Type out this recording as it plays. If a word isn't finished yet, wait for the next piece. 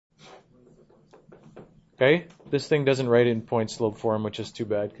Okay, this thing doesn't write it in point slope form, which is too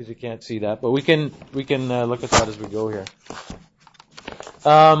bad because you can't see that. But we can look at that as we go here.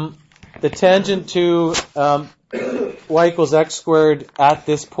 The tangent to y equals x squared at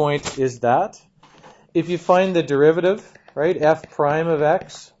this point is that. If you find the derivative, right, f prime of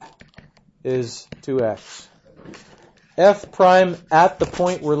x is 2x. F prime at the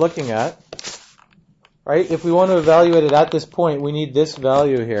point we're looking at, right, if we want to evaluate it at this point, we need this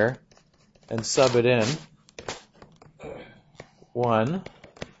value here and sub it in. 1.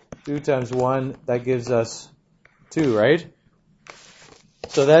 2 times 1, that gives us 2, right?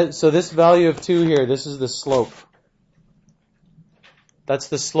 So this value of 2 here, this is the slope. That's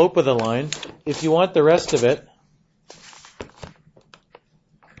the slope of the line. If you want the rest of it,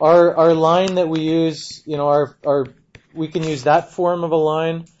 our line that we use, we can use that form of a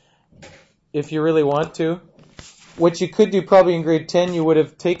line if you really want to. What you could do probably in grade 10, you would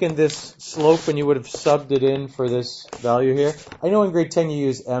have taken this slope and you would have subbed it in for this value here. I know in grade 10 you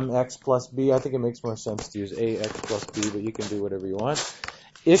use mx plus b. I think it makes more sense to use ax plus b, but you can do whatever you want.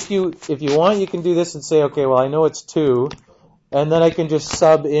 If you want, you can do this and say, okay, well, I know it's 2, and then I can just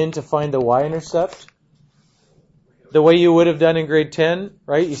sub in to find the y-intercept. The way you would have done in grade 10,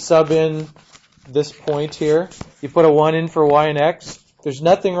 right? You sub in this point here. You put a 1 in for y and x. There's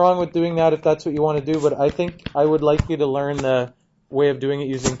nothing wrong with doing that if that's what you want to do, but I think I would like you to learn the way of doing it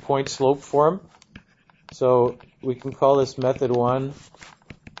using point slope form. So we can call this method 1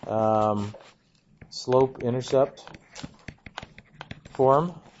 slope intercept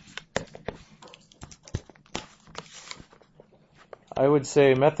form. I would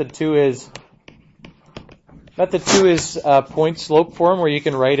say method 2 is point slope form where you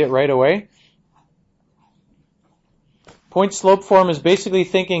can write it right away. Point slope form is basically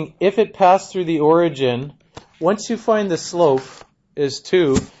thinking if it passed through the origin, once you find the slope is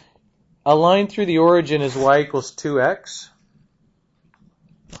 2, a line through the origin is y equals 2x.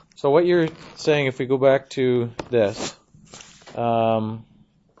 So what you're saying, if we go back to this, if I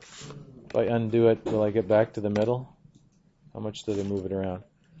undo it, will I get back to the middle? How much did I move it around?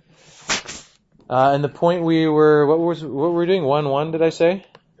 And the point we were, what were we doing? 1, 1, did I say?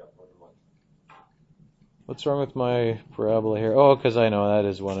 What's wrong with my parabola here? Oh, because I know that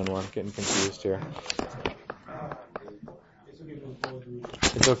is 1 and 1. Getting confused here.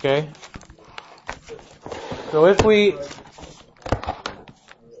 It's okay? So if we...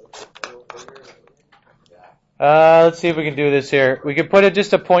 let's see if we can do this here. We can put it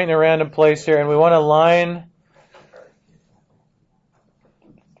just a point in a random place here, and we want a line...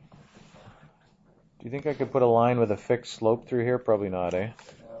 Do you think I could put a line with a fixed slope through here? Probably not, eh?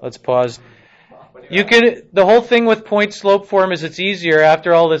 Let's pause. The whole thing with point slope form is it's easier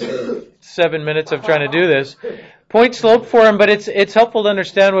after all this 7 minutes of trying to do this. Point slope form, but it's helpful to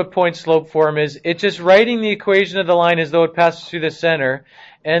understand what point slope form is. It's just writing the equation of the line as though it passes through the center,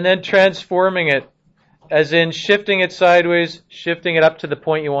 and then transforming it, as in shifting it sideways, shifting it up to the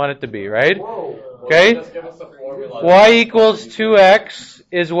point you want it to be, right? Okay? Y equals 2x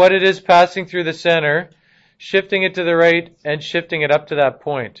is what it is passing through the center, shifting it to the right, and shifting it up to that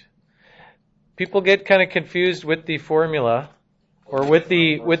point. People get kind of confused with the formula, or with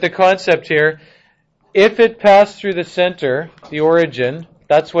the concept here. If it passed through the center, the origin,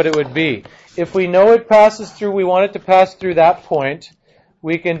 that's what it would be. If we know it passes through, we want it to pass through that point,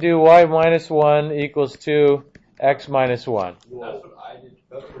 we can do y minus 1 equals 2, x minus 1.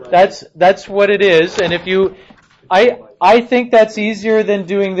 That's what it is. And if you, I think that's easier than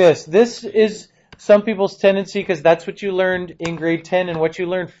doing this. This is some people's tendency because that's what you learned in grade 10, and what you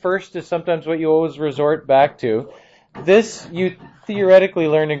learned first is sometimes what you always resort back to. This you theoretically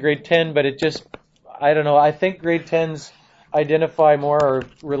learned in grade 10, but it just, I don't know, I think grade 10s identify more or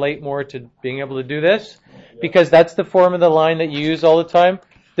relate more to being able to do this because that's the form of the line that you use all the time.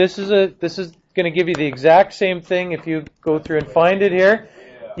 This is going to give you the exact same thing if you go through and find it here.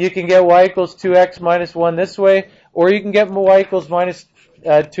 You can get y equals 2x minus 1 this way, or you can get y equals minus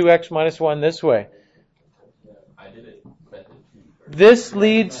 2x minus 1 this way. This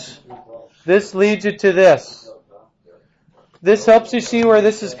leads you to this. This helps you see where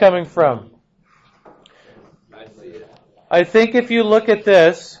this is coming from. I think if you look at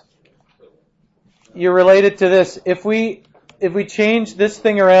this, you're related to this. If we change this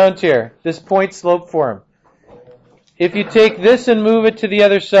thing around here, this point slope form, if you take this and move it to the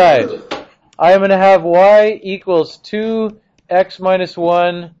other side, I am going to have y equals 2x minus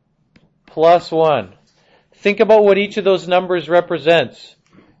 1 plus 1. Think about what each of those numbers represents.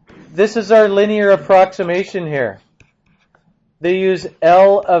 This is our linear approximation here. They use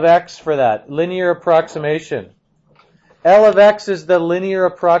L of x for that, linear approximation. L of x is the linear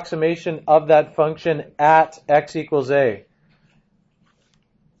approximation of that function at x equals a.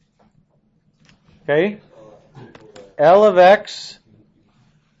 Okay? L of x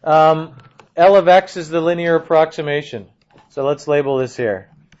is the linear approximation. So let's label this here.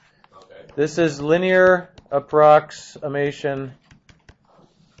 This is linear approximation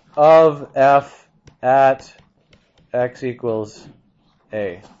of f at x equals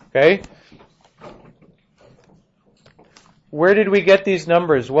a. Okay? Where did we get these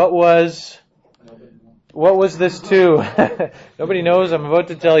numbers? What was this 2? Nobody knows. I'm about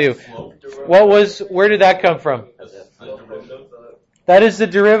to tell you. Where did that come from? That is the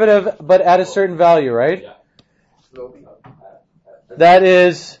derivative, but at a certain value, right? That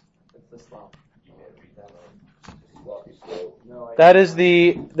is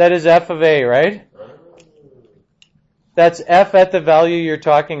f of a, right? That's f at the value you're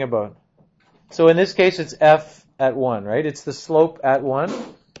talking about. So in this case, it's f at 1, right? It's the slope at 1.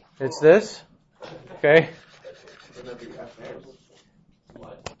 It's this. Okay?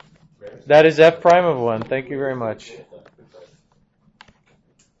 That is f prime of 1. Thank you very much.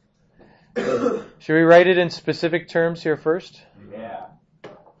 Should we write it in specific terms here first? Yeah.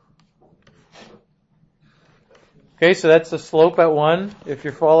 Okay, so that's the slope at 1. If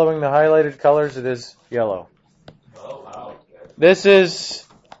you're following the highlighted colors, it is yellow. Oh, wow. This is...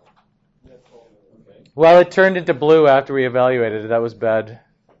 Well, it turned into blue after we evaluated it. That was bad.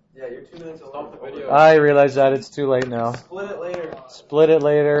 Yeah, you're 2 minutes off the video. I realize that. It's too late now. Split it later. Split it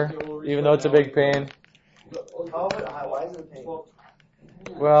later, even though it's a big pain. Why is it a pain?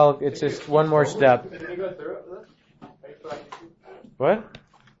 Well, it's just one more step. Can we go through it? What?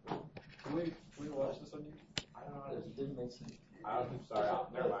 Can we watch this on YouTube? I don't know. It didn't make sense. I'm sorry.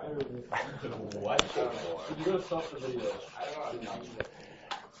 Never mind. What? Can you go stop the video? I don't know.